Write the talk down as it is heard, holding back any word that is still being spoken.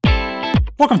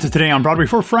Welcome to Today on Broadway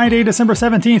for Friday, December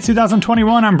 17th,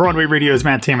 2021. I'm Broadway Radio's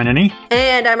Matt Tamanini.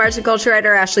 And I'm arts and culture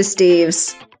writer Ashley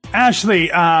Steves.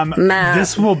 Ashley,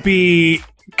 this will be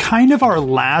kind of our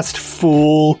last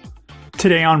full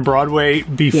Today on Broadway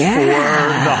before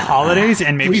the holidays,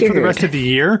 and maybe for the rest of the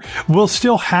year. We'll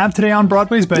still have Today on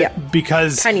Broadways, but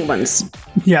because... Tiny ones.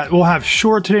 Yeah, we'll have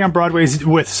short Today on Broadways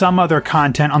with some other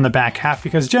content on the back half,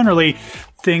 because generally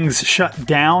things shut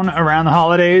down around the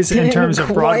holidays in terms of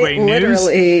Broadway news.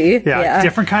 Yeah,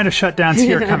 different kind of shutdowns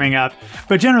here coming up.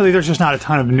 But generally, there's just not a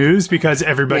ton of news because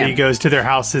everybody goes to their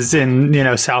houses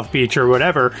in, South Beach or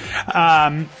whatever.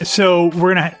 So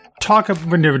we're going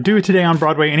to do it Today on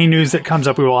Broadway. Any news that comes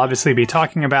up, we will obviously be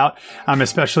talking about,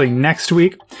 especially next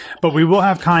week. But we will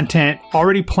have content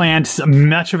already planned,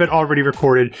 much of it already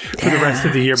recorded for the rest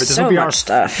of the year. But this will be our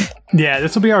stuff. Yeah,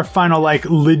 this will be our final,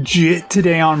 legit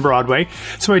Today on Broadway.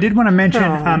 So I did want to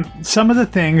mention some of the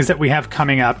things that we have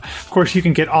coming up. Of course, you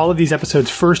can get all of these episodes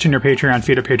first in your Patreon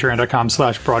feed at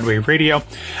patreon.com/Broadway Radio.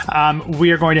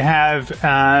 We are going to have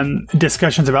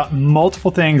discussions about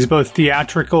multiple things, both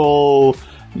theatrical,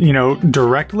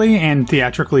 directly and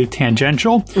theatrically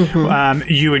tangential. Mm-hmm.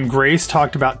 You and Grace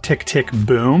talked about Tick, Tick,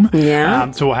 Boom.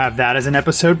 Yeah. So we'll have that as an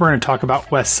episode. We're going to talk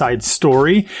about West Side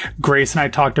Story. Grace and I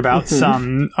talked about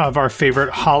some of our favorite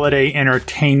holiday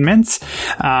entertainments.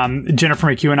 Jennifer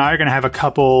McHugh and I are going to have a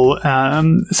couple,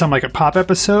 some pop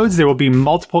episodes. There will be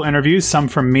multiple interviews, some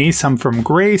from me, some from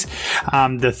Grace.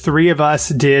 The three of us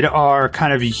did our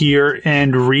kind of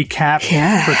year-end recap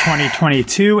for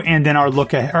 2022, and then our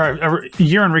look at our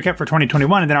year and recap for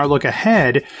 2021, and then our look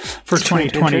ahead for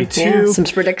 2022. Yeah, some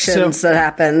predictions that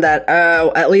happened that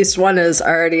at least one is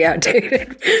already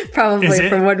outdated, probably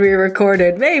from when we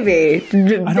recorded, maybe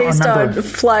based on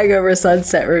Flying Over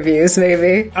Sunset reviews,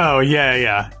 maybe. Oh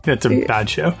yeah, that's a bad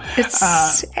show.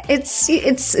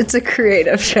 It's a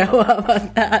creative show. How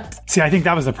about that? See, I think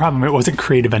that was the problem. It wasn't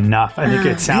creative enough. I think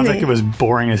it sounds like it was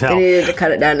boring as hell. They needed to cut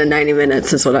it down to 90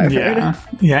 minutes, is what I've heard.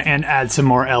 Yeah, and add some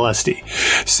more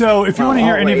LSD. So if you want to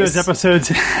hear any of those episodes,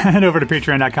 head over to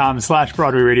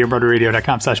patreon.com/Broadway Radio,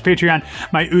 BroadwayRadio.com/Patreon.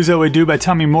 My Uzo Aduba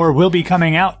Tell Me More will be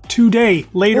coming out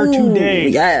later today.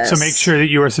 Yes. So make sure that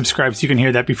you are subscribed so you can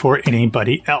hear that before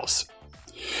anybody else.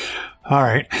 All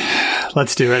right,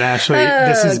 let's do it, Ashley.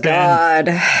 This has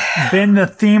been the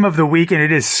theme of the week, and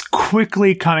it is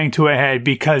quickly coming to a head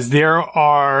because there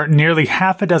are nearly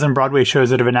half a dozen Broadway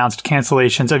shows that have announced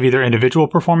cancellations of either individual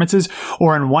performances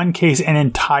or, in one case, an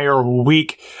entire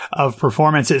week of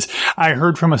performances. I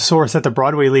heard from a source that the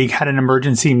Broadway League had an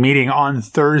emergency meeting on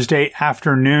Thursday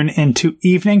afternoon into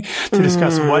evening to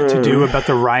discuss what to do about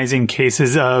the rising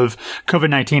cases of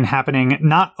COVID-19 happening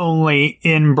not only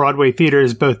in Broadway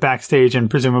theaters, both backstage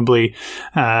and presumably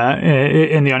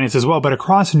in the audience as well, but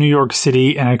across New York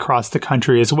City and across the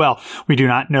country as well. We do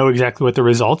not know exactly what the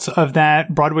results of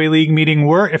that Broadway League meeting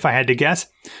were. If I had to guess,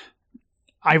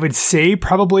 I would say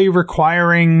probably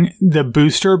requiring the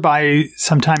booster by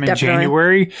sometime in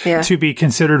January to be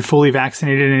considered fully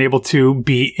vaccinated and able to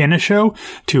be in a show,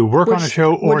 to work on a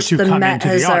show, or to come into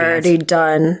the audience. Already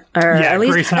done.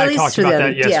 Grace and I talked about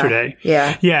that yesterday.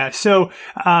 Yeah. So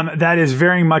that is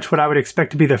very much what I would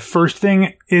expect to be the first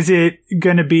thing. Is it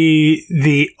going to be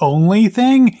the only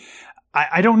thing?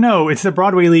 I don't know. It's the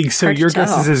Broadway League, so your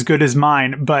guess is as good as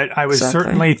mine. But I would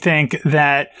certainly think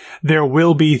that there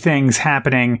will be things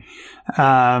happening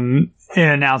and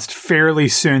announced fairly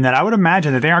soon that I would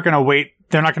imagine that they aren't going to wait.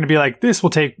 They're not going to be like, this will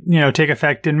take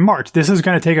effect in March. This is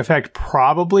going to take effect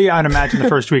probably, I'd imagine, the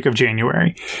first week of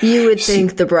January. You would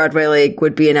think the Broadway League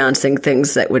would be announcing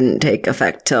things that wouldn't take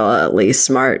effect till at least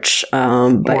March.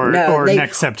 Or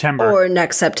next September. Or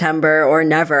next September or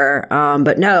never.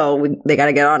 But no, they got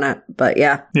to get on it. But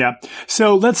yeah. Yeah.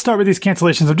 So let's start with these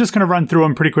cancellations. I'm just going to run through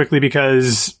them pretty quickly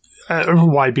because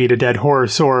why beat a dead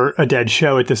horse or a dead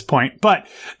show at this point? But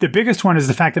the biggest one is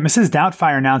the fact that Mrs.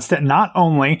 Doubtfire announced that not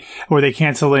only were they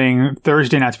canceling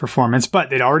Thursday night's performance, but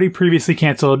they'd already previously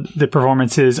canceled the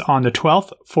performances on the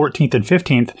 12th, 14th, and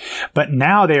 15th. But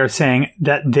now they are saying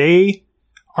that they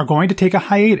are going to take a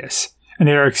hiatus. And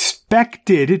they are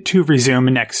expected to resume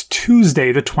next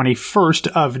Tuesday, the 21st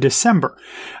of December.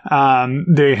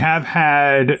 They have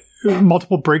had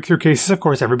multiple breakthrough cases. Of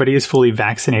course, everybody is fully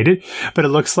vaccinated, but it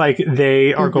looks like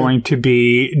they are going to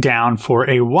be down for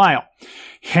a while.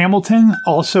 Hamilton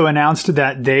also announced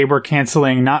that they were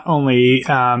canceling not only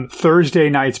Thursday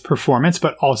night's performance,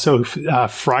 but also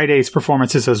Friday's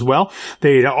performances as well.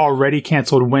 They'd already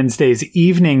canceled Wednesday's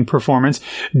evening performance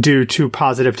due to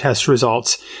positive test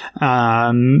results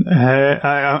among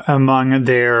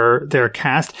their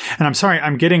cast. And I'm sorry,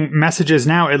 I'm getting messages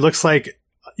now. It looks like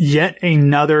yet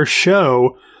another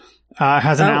show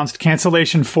has announced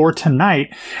cancellation for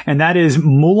tonight, and that is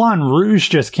Moulin Rouge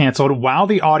just canceled while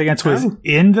the audience was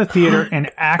in the theater and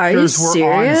actors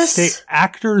were on stage.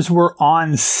 Actors were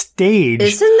on stage.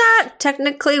 Isn't that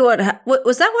technically what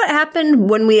was that what happened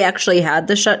when we actually had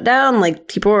the shutdown? Like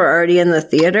people were already in the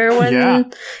theater when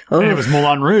and it was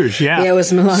Moulin Rouge. Yeah, it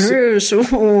was Moulin Rouge.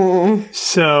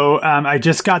 So I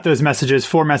just got those messages,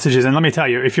 4 messages, and let me tell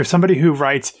you, if you're somebody who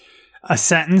writes a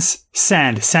sentence,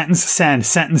 send, sentence, send,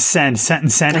 sentence, send,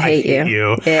 sentence, send. I hate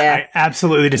you. Yeah. I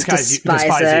absolutely despise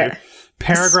you.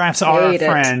 Paragraphs are a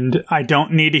friend. I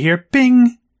don't need to hear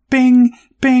bing, bing,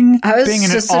 bing, bing,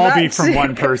 and it all be from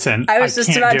one person. I was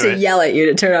just about to yell at you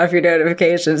to turn off your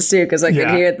notifications too, because I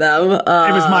could hear them. It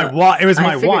was my watch.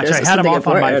 I had them off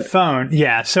on my phone.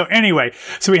 Yeah. So anyway,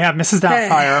 we have Mrs.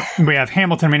 Doubtfire. We have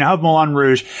Hamilton. We now have Moulin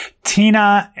Rouge.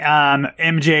 Tina,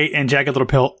 MJ, and Jagged Little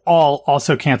Pill all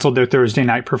also canceled their Thursday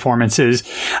night performances.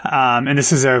 And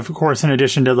this is, of course, in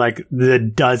addition to like the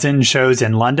dozen shows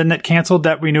in London that canceled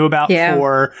that we knew about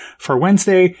for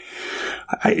Wednesday.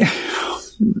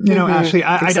 Ashley,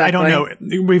 I don't know.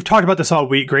 We've talked about this all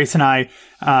week. Grace and I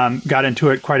got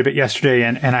into it quite a bit yesterday,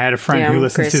 and I had a friend who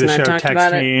listens to the show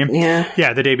text me.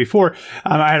 The day before.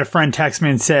 I had a friend text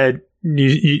me and said,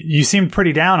 you seemed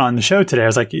pretty down on the show today. I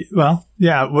was like, well,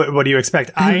 yeah, what do you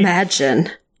expect? Imagine.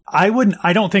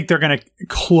 I don't think they're going to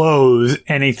close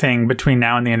anything between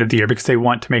now and the end of the year because they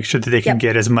want to make sure that they can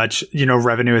get as much,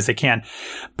 revenue as they can.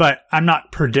 But I'm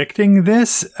not predicting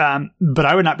this. But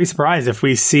I would not be surprised if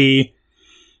we see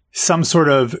some sort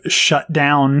of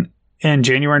shutdown in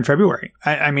January and February.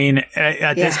 I mean,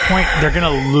 at this point, they're going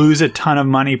to lose a ton of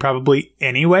money probably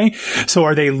anyway. So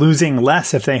are they losing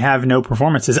less if they have no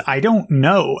performances? I don't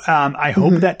know. I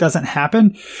hope that doesn't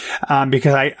happen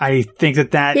because I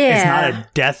think that is not a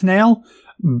death nail.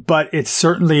 But it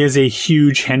certainly is a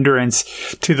huge hindrance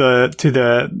to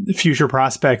the future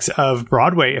prospects of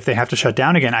Broadway if they have to shut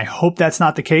down again. I hope that's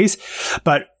not the case.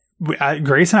 But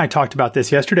Grace and I talked about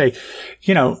this yesterday.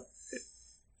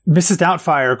 Mrs.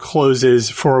 Doubtfire closes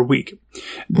for a week.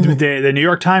 The New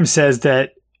York Times says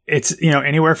that it's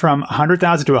anywhere from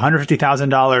 $100,000 to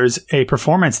 $150,000 a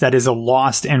performance that is a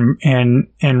loss in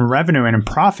revenue and in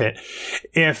profit.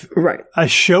 If a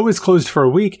show is closed for a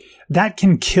week, that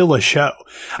can kill a show.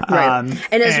 And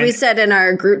as we said in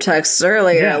our group texts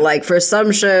earlier, like for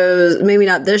some shows, maybe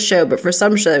not this show, but for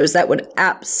some shows, that would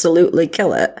absolutely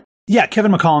kill it. Yeah,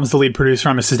 Kevin McCollum's the lead producer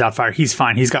on Mrs. Doubtfire. He's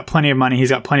fine. He's got plenty of money.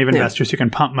 He's got plenty of investors who can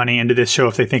pump money into this show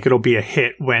if they think it'll be a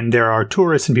hit when there are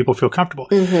tourists and people feel comfortable.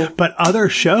 But other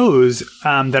shows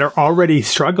that are already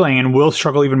struggling and will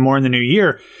struggle even more in the new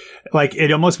year, like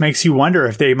it almost makes you wonder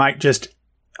if they might just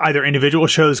either individual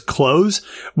shows close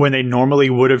when they normally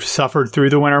would have suffered through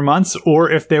the winter months, or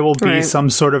if there will be some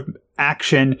sort of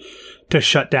action to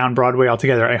shut down Broadway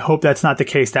altogether. I hope that's not the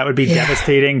case. That would be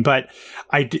devastating, but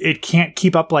it can't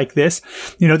keep up like this.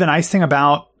 The nice thing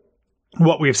about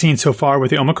what we've seen so far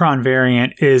with the Omicron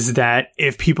variant is that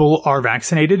if people are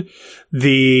vaccinated,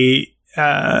 the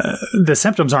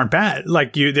symptoms aren't bad.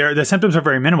 Like the symptoms are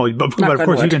very minimal, but of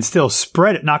course you can still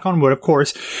spread it. Knock on wood, of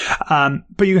course.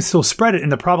 But you can still spread it.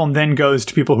 And the problem then goes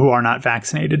to people who are not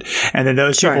vaccinated. And then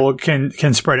those people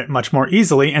can spread it much more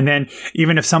easily. And then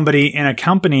even if somebody in a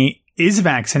company is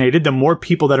vaccinated, the more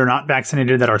people that are not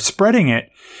vaccinated that are spreading it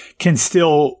can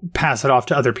still pass it off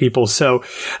to other people. So,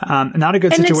 not a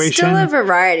good situation. It's still a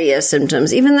variety of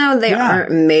symptoms, even though they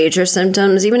aren't major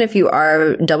symptoms. Even if you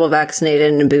are double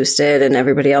vaccinated and boosted and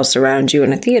everybody else around you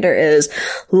in a theater is,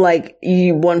 like,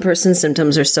 one person's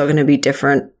symptoms are still going to be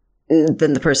different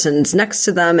than the person's next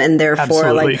to them, and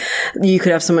therefore like you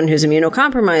could have someone who's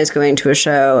immunocompromised going to a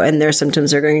show and their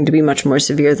symptoms are going to be much more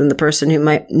severe than the person who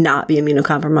might not be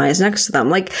immunocompromised next to them.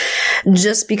 Like,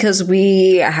 just because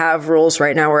we have rules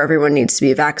right now where everyone needs to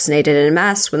be vaccinated and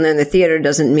masked when they're in the theater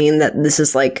doesn't mean that this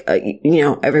is like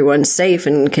everyone's safe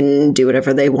and can do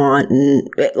whatever they want, and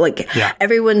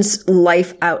everyone's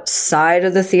life outside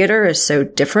of the theater is so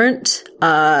different,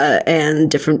 and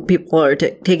different people are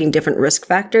taking different risk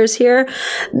factors here,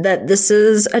 that this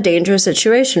is a dangerous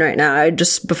situation right now. I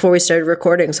just, before we started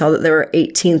recording, saw that there were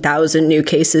 18,000 new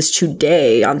cases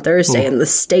today on Thursday in the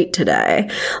state today.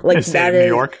 Like, that is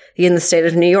New York. In the state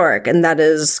of New York. And that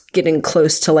is getting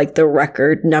close to like the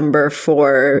record number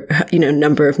for,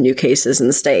 number of new cases in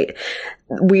the state.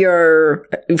 we are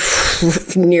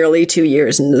nearly 2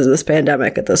 years into this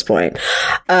pandemic at this point.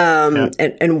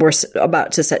 And we're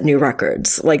about to set new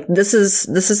records. Like this is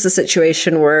the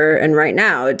situation we're in right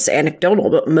now. It's anecdotal,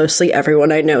 but mostly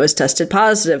everyone I know has tested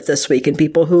positive this week, and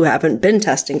people who haven't been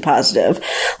testing positive.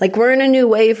 Like we're in a new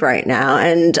wave right now,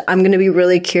 and I'm going to be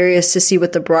really curious to see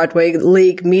what the Broadway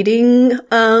League meeting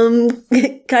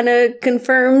kind of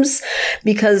confirms,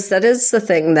 because that is the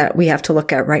thing that we have to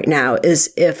look at right now,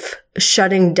 is if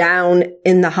shutting down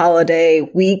in the holiday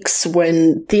weeks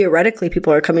when theoretically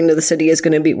people are coming to the city is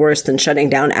going to be worse than shutting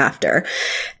down after.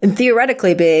 And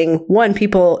theoretically being, one,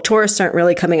 tourists aren't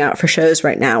really coming out for shows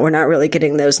right now. We're not really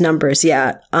getting those numbers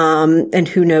yet. And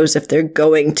who knows if they're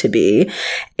going to be.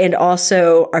 And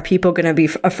also, are people going to be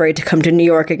afraid to come to New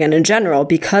York again in general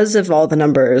because of all the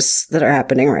numbers that are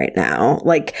happening right now?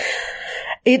 Like,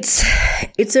 it's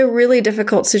a really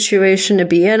difficult situation to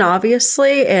be in,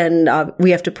 obviously, and we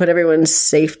have to put everyone's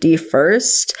safety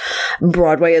first.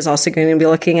 Broadway is also going to be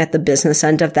looking at the business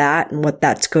end of that and what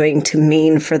that's going to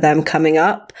mean for them coming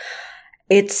up.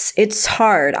 It's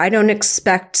hard. I don't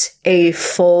expect a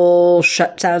full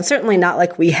shutdown, certainly not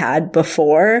like we had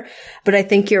before, but I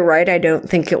think you're right. I don't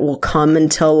think it will come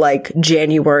until like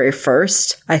January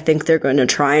 1st. I think they're going to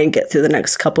try and get through the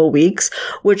next couple weeks,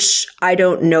 which I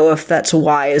don't know if that's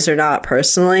wise or not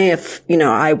personally. If,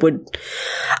 the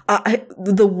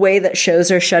way that shows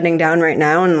are shutting down right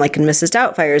now, and like in Mrs.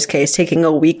 Doubtfire's case, taking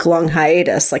a week-long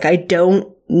hiatus, like I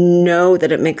don't know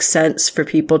that it makes sense for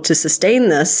people to sustain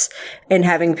this and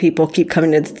having people keep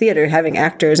coming to the theater, having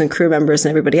actors and crew members and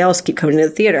everybody else keep coming to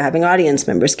the theater, having audience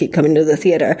members keep coming to the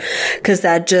theater, because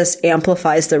that just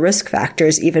amplifies the risk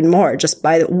factors even more just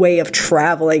by the way of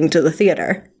traveling to the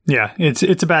theater. Yeah,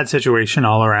 it's a bad situation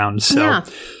all around. So. Yeah.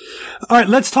 All right,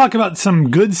 let's talk about some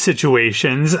good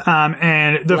situations. Love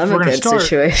a good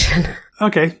situation.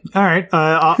 Okay. All right.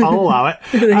 I'll allow it.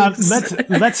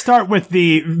 Let's start with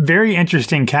the very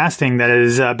interesting casting that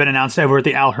has been announced over at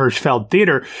the Al Hirschfeld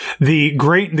Theater. The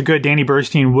great and the good Danny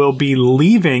Burstein will be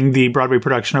leaving the Broadway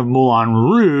production of Moulin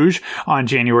Rouge on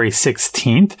January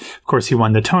 16th. Of course, he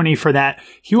won the Tony for that.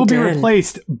 He will be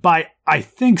replaced by, I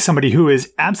think, somebody who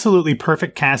is absolutely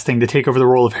perfect casting to take over the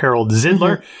role of Harold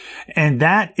Zidler. Mm-hmm. And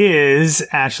that is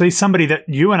actually somebody that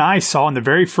you and I saw in the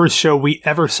very first show we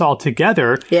ever saw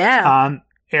together. Yeah.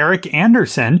 Eric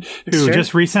Anderson, who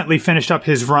just recently finished up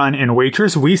his run in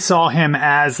Waitress. We saw him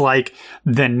as like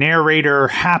the narrator,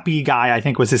 happy guy, I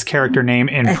think was his character name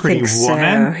in Pretty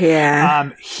Woman. So, yeah.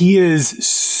 He is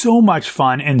so much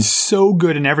fun and so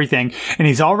good in everything. And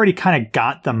he's already kind of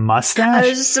got the mustache. I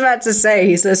was just about to say,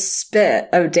 he's a spit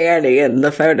of Danny in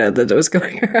the photo that was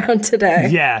going around today.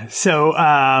 Yeah. So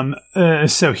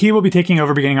he will be taking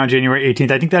over beginning on January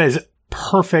 18th. I think that is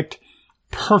perfect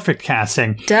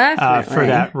casting for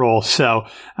that role. So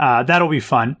that'll be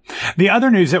fun. The other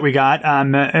news that we got,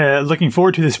 looking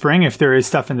forward to the spring, if there is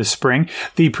stuff in the spring,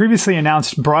 the previously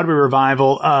announced Broadway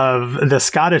revival of the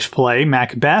Scottish play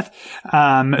Macbeth,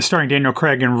 starring Daniel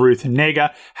Craig and Ruth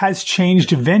Negga, has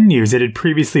changed venues. It had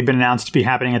previously been announced to be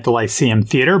happening at the Lyceum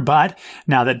Theater, but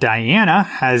now that Diana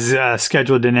has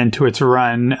scheduled an end to its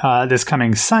run this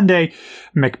coming Sunday,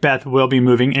 Macbeth will be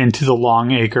moving into the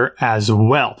Longacre as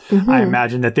well. Mm-hmm. I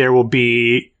imagine that there will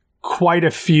be quite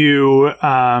a few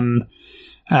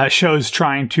shows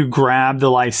trying to grab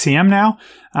the Lyceum now,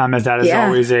 as that is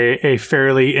always a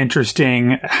fairly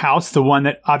interesting house. The one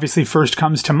that obviously first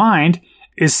comes to mind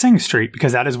is Sing Street,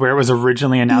 because that is where it was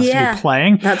originally announced to be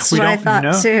playing. That's what I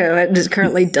thought too. It just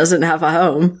currently doesn't have a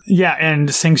home. Yeah,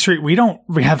 and Sing Street, we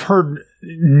have heard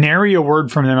nary a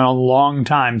word from them in a long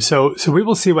time. So we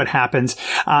will see what happens.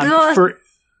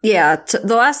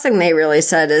 The last thing they really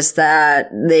said is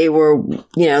that they were,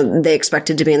 they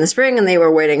expected to be in the spring and they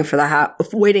were waiting for a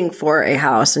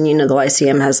house. And, the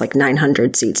Lyceum has like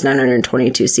 900 seats,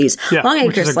 922 seats. Yeah,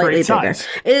 Longacre is slightly bigger.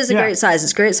 It is a great size.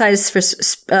 It's a great size for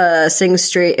Sing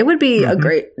Street. It would be a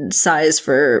great size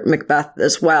for Macbeth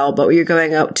as well, but you're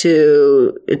going up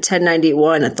to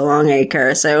 1091 at the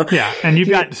Longacre. So yeah, and you've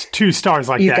got 2 stars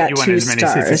like that. You want as many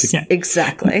seats as you can.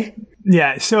 Exactly.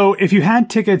 Yeah, so if you had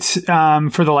tickets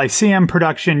for the Lyceum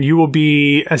production, you will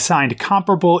be assigned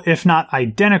comparable, if not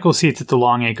identical, seats at the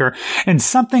Longacre. And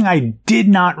something I did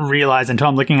not realize until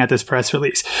I'm looking at this press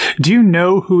release. Do you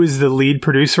know who is the lead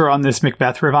producer on this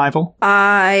Macbeth revival?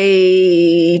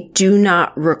 I do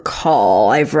not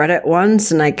recall. I've read it once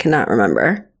and I cannot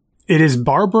remember. It is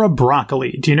Barbara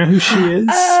Broccoli. Do you know who she is?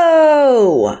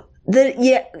 Oh!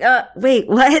 Wait,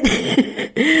 what?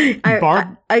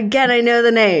 Again, I know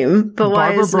the name, but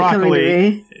why is it coming to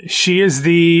me? She is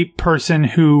the person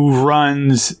who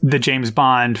runs the James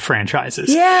Bond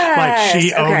franchises. Yes. Like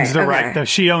she owns the right.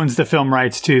 She owns the film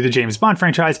rights to the James Bond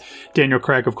franchise. Daniel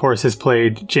Craig, of course, has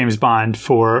played James Bond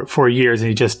for years, and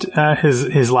he just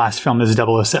his last film is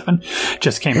 007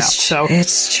 just came out. So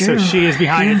it's true. So she is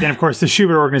behind it. Then, of course, the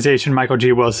Schubert Organization, Michael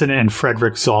G. Wilson and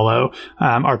Frederick Zollo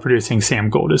are producing. Sam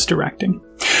Gold is directing.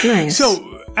 Nice. So,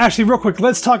 Ashley, real quick,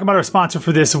 let's talk about our sponsor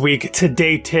for this week,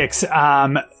 Today Ticks.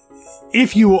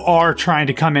 If you are trying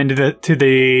to come into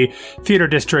the theater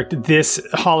district this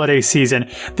holiday season,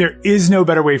 there is no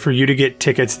better way for you to get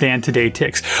tickets than Today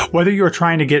Ticks. Whether you're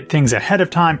trying to get things ahead of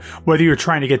time, whether you're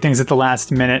trying to get things at the last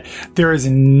minute, there is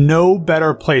no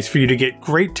better place for you to get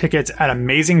great tickets at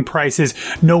amazing prices,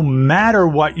 no matter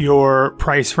what your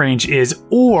price range is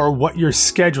or what your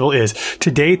schedule is.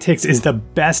 Today Ticks is the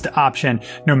best option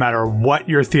no matter what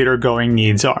your theater going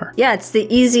needs are. Yeah, it's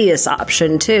the easiest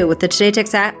option too. With the Today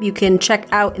Ticks app, you can check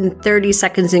out in 30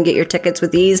 seconds and get your tickets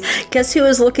with ease. Guess who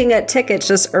was looking at tickets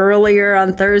just earlier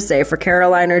on Thursday for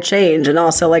Caroline or Change and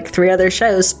also like 3 other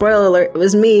shows? Spoiler alert, it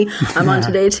was me. I'm on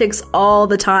Today Ticks all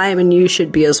the time, and you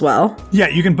should be as well. Yeah,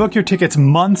 you can book your tickets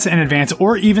months in advance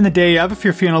or even the day of if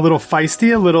you're feeling a little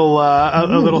feisty, a little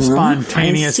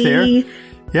spontaneous feisty. there.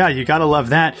 Yeah, you gotta love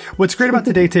that. What's great about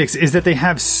Today Ticks is that they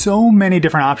have so many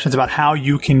different options about how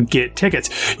you can get tickets.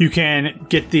 You can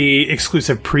get the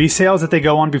exclusive pre-sales that they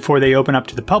go on before they open up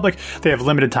to the public. They have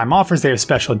limited time offers. They have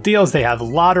special deals. They have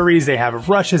lotteries. They have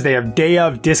rushes. They have day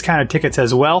of discounted tickets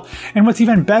as well. And what's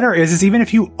even better is even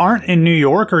if you aren't in New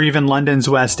York or even London's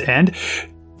West End,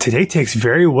 Today Ticks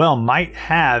very well might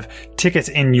have tickets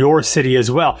in your city as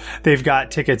well. They've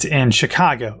got tickets in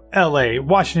Chicago, LA,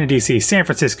 Washington, D.C., San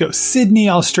Francisco, Sydney,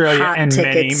 Australia, and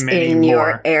many, many in more.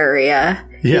 Your area.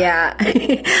 Yeah.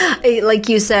 Like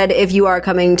you said, if you are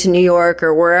coming to New York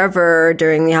or wherever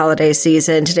during the holiday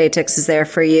season, Today Ticks is there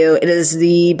for you. It is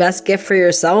the best gift for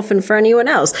yourself and for anyone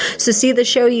else. So see the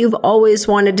show you've always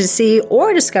wanted to see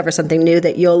or discover something new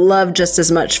that you'll love just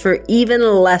as much for even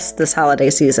less this holiday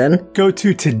season. Go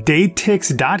to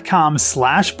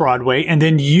todayticks.com/Broadway and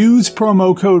then use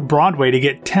promo code Broadway to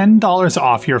get $10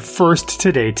 off your first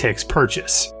Today Ticks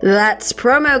purchase. That's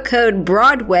promo code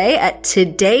Broadway at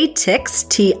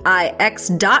tix.com/Broadway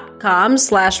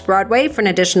for an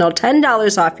additional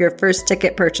 $10 off your first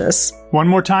ticket purchase. One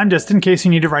more time, just in case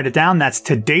you need to write it down, that's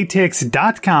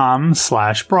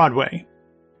todaytix.com/Broadway.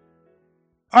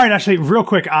 All right, Ashley, real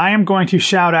quick, I am going to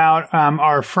shout out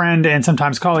our friend and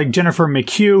sometimes colleague Jennifer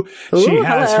McHugh. She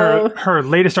has her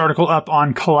latest article up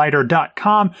on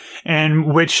Collider.com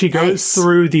in which she goes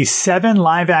through the 7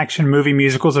 live-action movie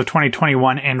musicals of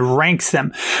 2021 and ranks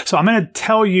them. So I'm going to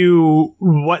tell you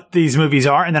what these movies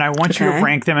are, and then I want you to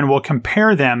rank them, and we'll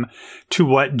compare them to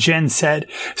what Jen said.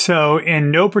 So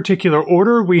in no particular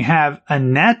order, we have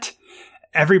Annette,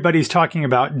 Everybody's Talking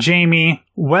About Jamie,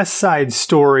 West Side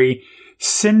Story,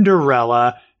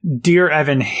 Cinderella, Dear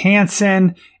Evan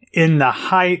Hansen, In the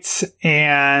Heights,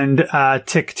 and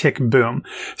Tick, Tick, Boom.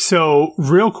 So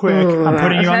real quick, I'm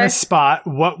putting you on the spot.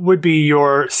 What would be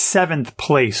your 7th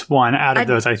place one out of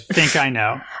those? I think I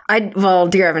know.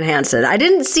 Dear Evan Hansen. I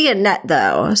didn't see Annette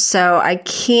though, so I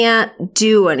can't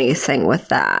do anything with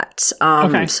that.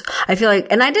 Okay. I feel like,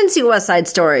 and I didn't see West Side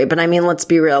Story, but I mean, let's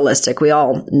be realistic. We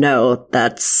all know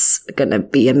that's gonna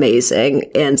be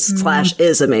amazing, and Slash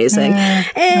is amazing.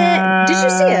 Did you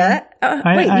see it?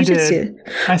 I did see it.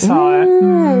 I saw it.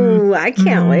 I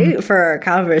can't wait for our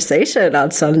conversation on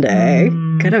Sunday.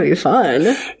 Gonna be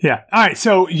fun. Yeah. All right.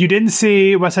 So you didn't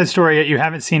see West Side Story yet. You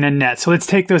haven't seen Annette. So let's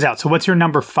take those out. So what's your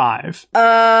number 5?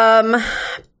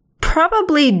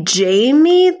 Probably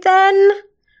Jamie then.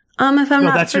 If I'm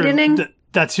not forgetting.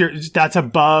 That's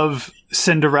above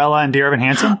Cinderella and Dear Evan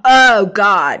Hansen? Oh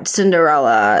God.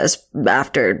 Cinderella is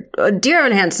after. Dear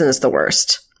Evan Hansen is the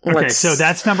worst. Okay, so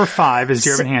that's number 5 is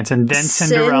Dear Evan Hansen, then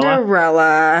Cinderella.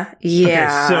 Cinderella,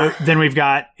 yeah. Okay, so then we've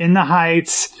got In the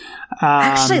Heights.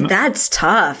 Actually, that's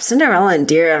tough. Cinderella and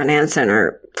Dear Evan Hansen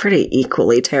are pretty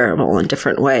equally terrible in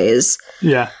different ways.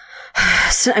 Yeah.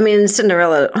 So, I mean,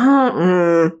 Cinderella.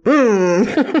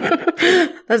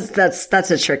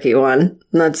 That's a tricky one.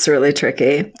 That's really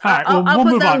tricky. All right, well, I'll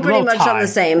we'll put them pretty much on the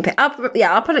same page.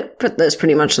 I'll put those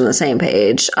pretty much on the same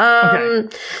page. Okay.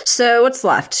 So what's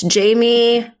left?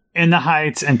 Jamie, In the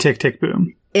Heights, and Tick, Tick,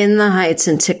 Boom. In the Heights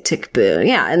and Tick, Tick, Boom.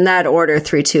 Yeah, in that order,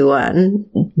 3, 2, 1.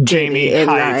 Jamie, In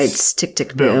the Heights, Tick,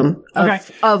 Tick, Boom. Okay.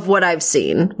 Of what I've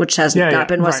seen, which has not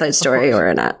been West Side Story or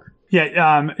Annette.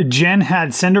 Yeah, Jen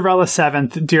had Cinderella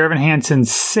 7th, Dear Evan Hansen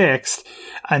 6th,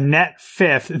 Annette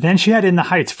 5th. Then she had In the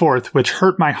Heights 4th, which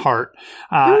hurt my heart.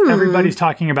 Everybody's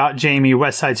talking about Jamie,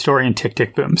 West Side Story, and Tick,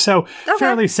 Tick, Boom. So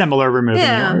fairly similar removing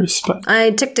yours. But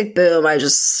Tick, Tick, Boom, I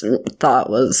just thought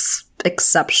was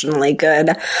exceptionally good.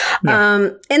 Yeah.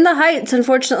 In the Heights,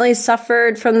 unfortunately,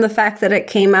 suffered from the fact that it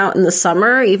came out in the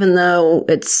summer, even though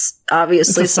it's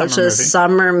obviously such a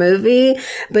summer movie.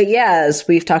 But yeah, as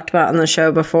we've talked about on the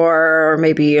show before, or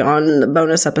maybe on the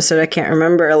bonus episode, I can't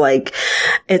remember, like,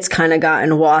 it's kind of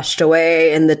gotten washed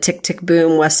away in the Tick, Tick,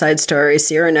 Boom, West Side Story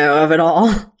Cyrano of it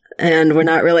all. And we're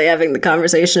not really having the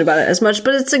conversation about it as much,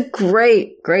 but it's a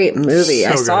great, great movie.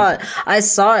 So I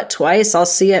saw it twice. I'll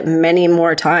see it many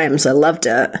more times. I loved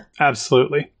it.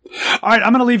 Absolutely. All right,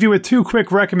 I'm going to leave you with 2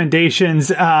 quick recommendations.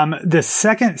 The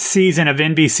second season of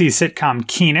NBC sitcom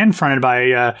Kenan, fronted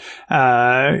by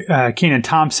Kenan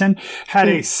Thompson, had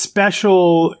a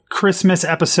special Christmas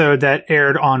episode that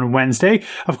aired on Wednesday.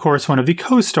 Of course, one of the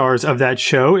co-stars of that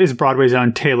show is Broadway's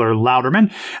own Taylor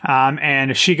Louderman,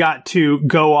 and she got to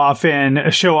go off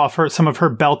and show off some of her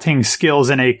belting skills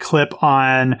in a clip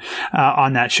on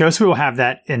that show. So we will have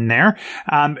that in there.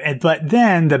 But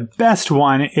then the best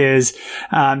one is,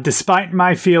 despite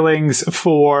my feelings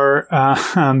for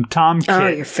Tom Kitt. Oh,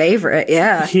 your favorite,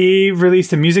 yeah. He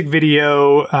released a music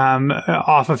video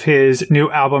off of his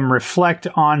new album, Reflect,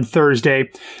 on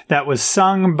Thursday that was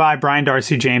sung by Brian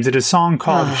Darcy James. It is a song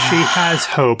called She Has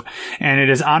Hope, and it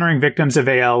is honoring victims of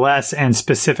ALS, and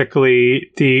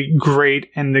specifically the great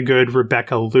and the good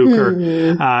Rebecca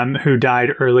Luker, who died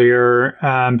earlier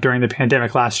during the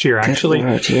pandemic last year, actually. Good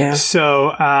Lord, yeah.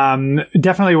 So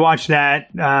definitely watch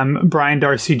that. Brian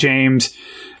Darcy James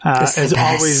is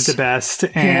always the best,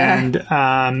 and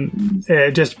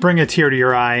just bring a tear to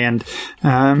your eye, and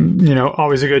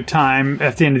always a good time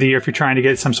at the end of the year if you're trying to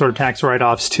get some sort of tax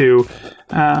write-offs to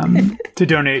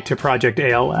donate to Project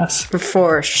ALS.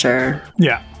 For sure.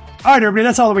 Yeah. All right, everybody,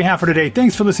 that's all that we have for today.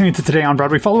 Thanks for listening to Today on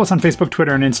Broadway. Follow us on Facebook,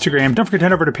 Twitter, and Instagram. Don't forget to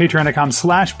head over to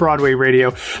patreon.com/Broadway Radio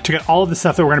to get all of the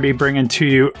stuff that we're going to be bringing to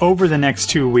you over the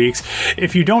next 2 weeks.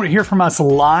 If you don't hear from us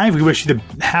live, we wish you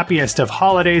the happiest of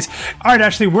holidays. All right,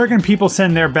 Ashley, where can people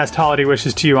send their best holiday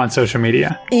wishes to you on social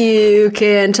media? You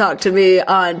can talk to me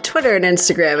on Twitter and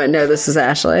Instagram. I know this is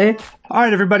Ashley. All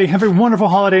right, everybody, have a wonderful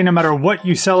holiday no matter what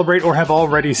you celebrate or have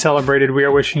already celebrated. We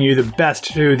are wishing you the best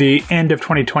to the end of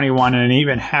 2021 and an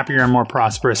even happier and more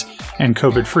prosperous and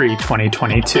COVID-free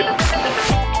 2022.